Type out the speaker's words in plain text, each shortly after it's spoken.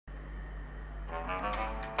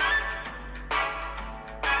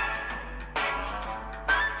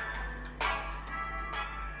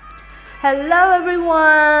Hello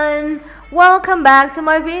everyone! Welcome back to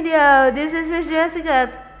my video. This is Miss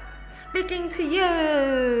Jessica speaking to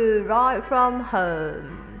you right from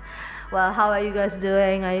home. Well, how are you guys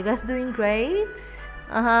doing? Are you guys doing great?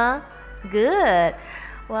 Good.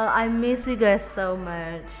 Well, I miss you guys so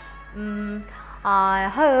much. I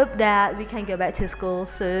hope that we can go back to school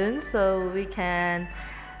soon so we can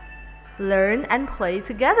learn and play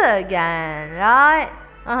together again, right?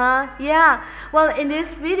 Yeah. Well, in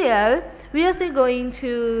this video, we are still going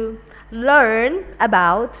to learn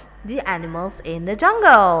about the animals in the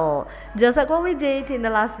jungle. Just like what we did in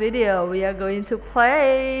the last video, we are going to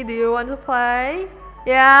play. Do you want to play?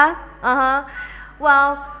 Yeah?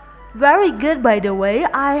 Well, very good, by the way.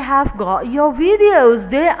 I have got your videos.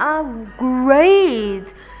 They are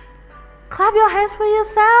great. Clap your hands for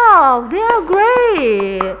yourself. They are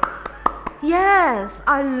great. Yes,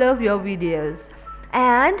 I love your videos.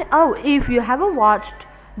 And if you haven't watched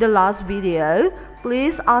the last video,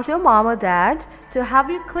 please ask your mom or dad to have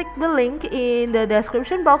you click the link in the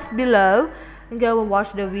description box below and go and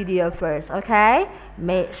watch the video first, okay?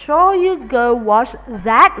 Make sure you go watch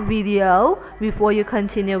that video before you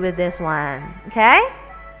continue with this one, okay?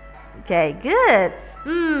 Okay, good.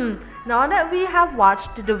 Now that we have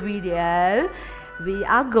watched the video, we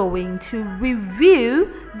are going to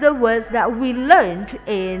review the words that we learned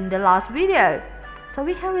in the last video so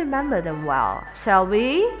we can remember them well. Shall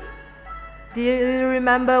we? Do you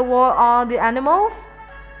remember what are the animals?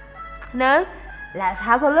 No? Let's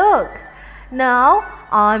have a look. Now,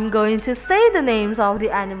 I'm going to say the names of the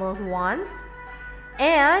animals once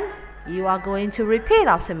and you are going to repeat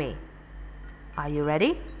after me. Are you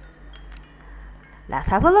ready? Let's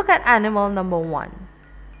have a look at animal number 1.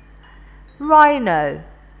 Rhino.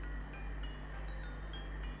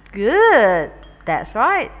 Good. That's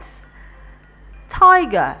right.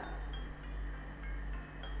 Tiger.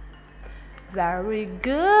 Very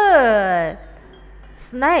good.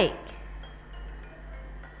 Snake.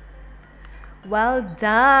 Well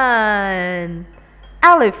done.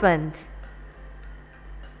 Elephant.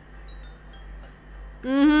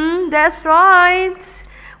 That's right.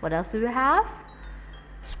 What else do we have?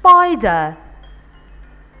 Spider.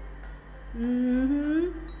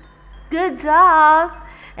 Good job.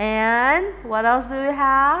 And what else do we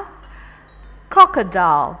have?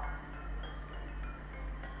 Crocodile.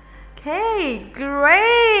 Okay,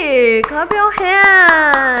 great. Clap your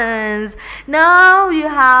hands. Now you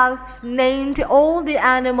have named all the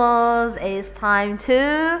animals. It's time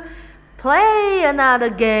to play another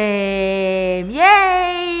game.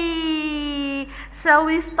 Yay! Shall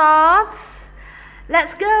we start?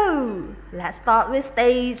 Let's go. Let's start with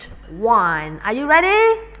stage 1. Are you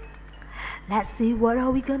ready? Let's see, what are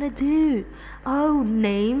we gonna do?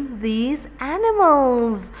 Name these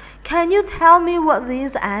animals. Can you tell me what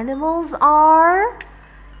these animals are?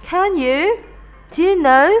 Can you? Do you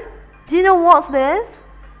know? Do you know what's this?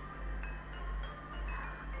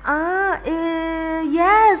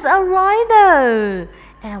 Yes, a rhino.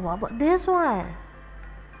 And what about this one?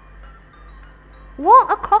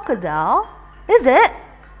 What, a crocodile? Is it?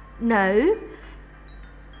 No.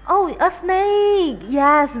 Oh, a snake.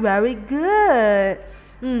 Yes, very good.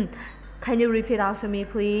 Can you repeat after me,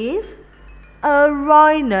 please? A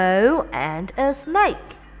rhino and a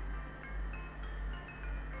snake.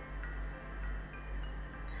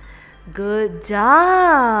 Good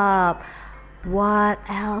job. What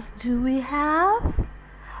else do we have?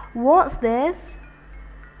 What's this?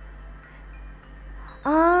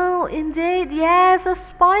 Oh, indeed, yes, a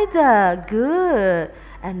spider. Good.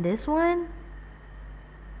 And this one?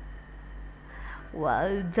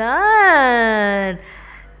 Well done.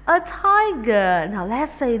 A tiger. Now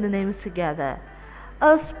let's say the names together.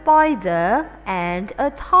 A spider and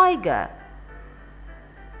a tiger.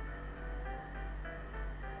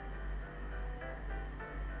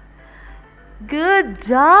 Good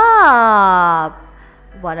job.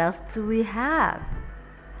 What else do we have?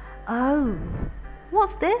 Oh,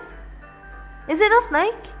 what's this? Is it a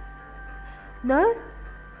snake? No?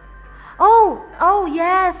 Oh,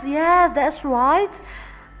 yes, that's right.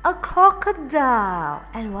 A crocodile.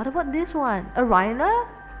 And what about this one? A rhino?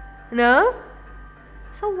 No?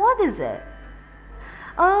 So what is it?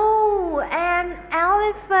 Oh, an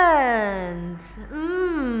elephant.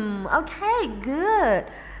 Okay, good.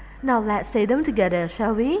 Now let's say them together,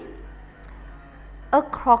 shall we? A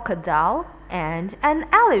crocodile and an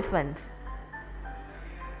elephant.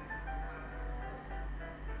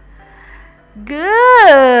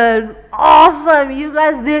 Good. Awesome. You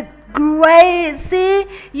guys did great. See,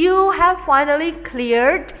 you have finally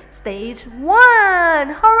cleared stage 1.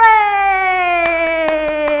 Hooray!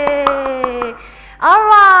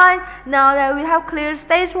 Alright, now that we have cleared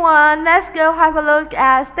stage 1, let's go have a look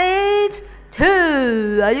at stage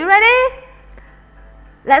 2. Are you ready?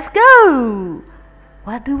 Let's go!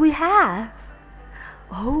 What do we have?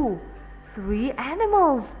 Oh, 3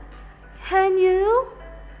 animals. Can you?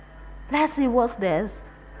 Let's see what's this.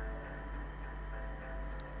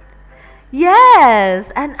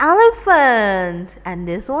 Yes, an elephant. And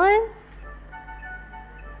this one?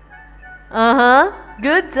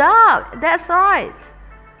 Good job. That's right.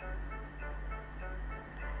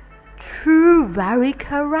 True, very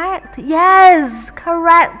correct. Yes,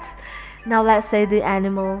 correct. Now let's say the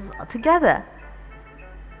animals together.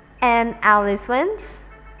 An elephant,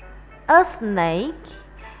 a snake,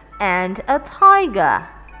 and a tiger.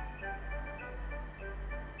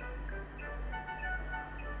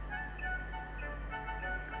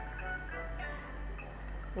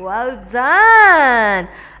 Well done!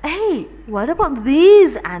 Hey, what about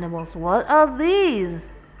these animals? What are these?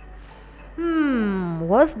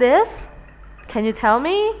 What's this? Can you tell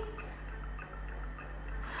me?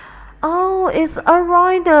 Oh, it's a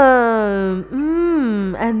rhino.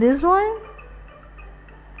 And this one?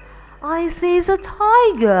 I see it's a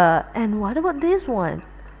tiger. And what about this one?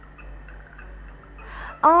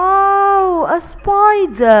 Oh, a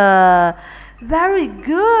spider. Very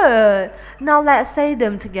good. Now let's say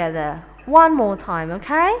them together. One more time,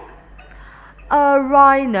 okay? A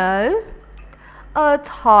rhino, a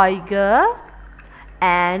tiger,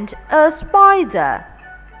 and a spider.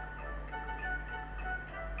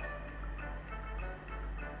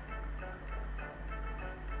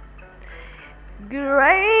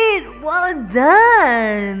 Great! Well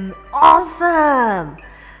done! Awesome!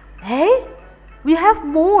 Hey, we have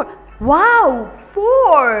more. Wow,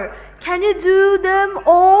 4! Can you do them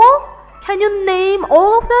all? Can you name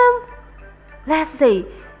all of them? Let's see.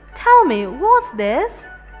 Tell me, what's this?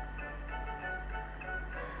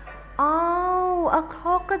 Oh, a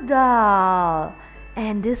crocodile.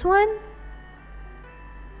 And this one?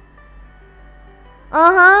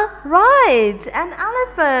 Right, an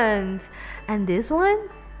elephant. And this one?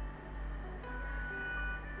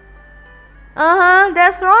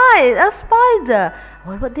 That's right, a spider.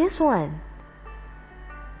 What about this one?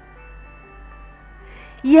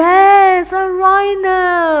 Yes, a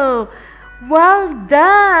rhino. Well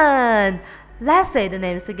done. Let's say the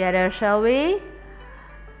names together, shall we?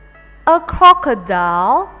 A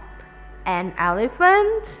crocodile, an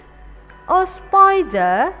elephant, a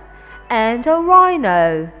spider, and a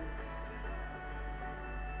rhino.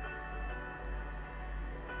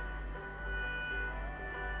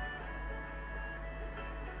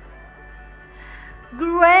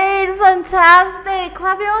 Great, fantastic.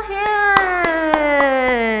 Clap your hands.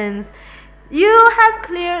 You have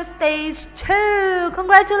cleared stage 2.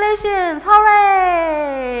 Congratulations.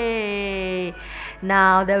 Hooray.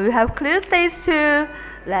 Now that we have cleared stage 2,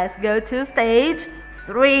 let's go to stage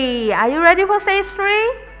 3. Are you ready for stage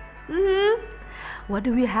 3? What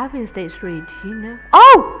do we have in stage 3? Do you know?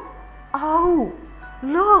 Oh,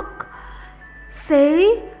 look.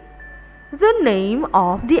 Say the name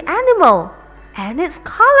of the animal and its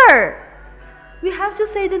color. We have to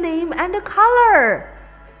say the name and the color.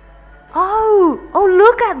 Oh,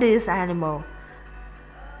 look at this animal.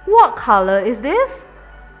 What color is this?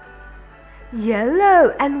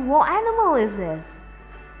 Yellow. And what animal is this?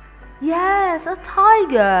 Yes, a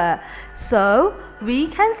tiger. So we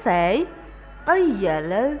can say a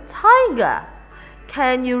yellow tiger.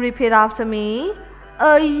 Can you repeat after me?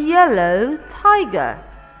 A yellow tiger.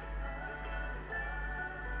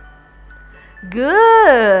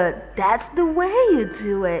 Good. That's the way you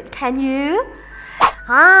do it. Can you?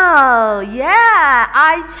 Oh, yeah.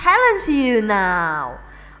 I challenge you now.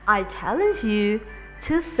 I challenge you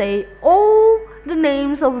to say all the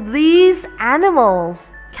names of these animals.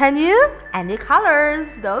 Can you? And the colors.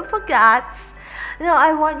 Don't forget. Now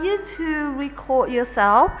I want you to record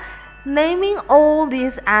yourself naming all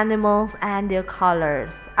these animals and their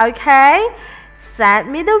colors. Okay?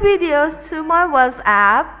 Send me the videos to my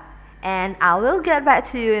WhatsApp and I will get back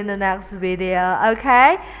to you in the next video.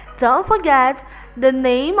 Okay? Don't forget the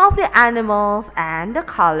name of the animals and the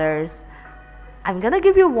colors. I'm gonna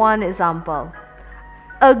give you one example.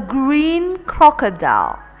 A green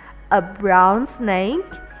crocodile, a brown snake,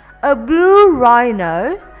 a blue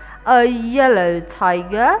rhino, a yellow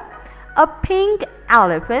tiger, a pink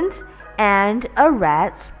elephant, and a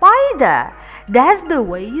red spider. That's the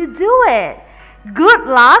way you do it. Good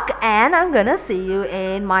luck, and I'm gonna see you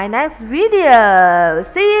in my next video.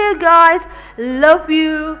 See you guys. Love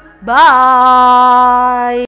you. Bye.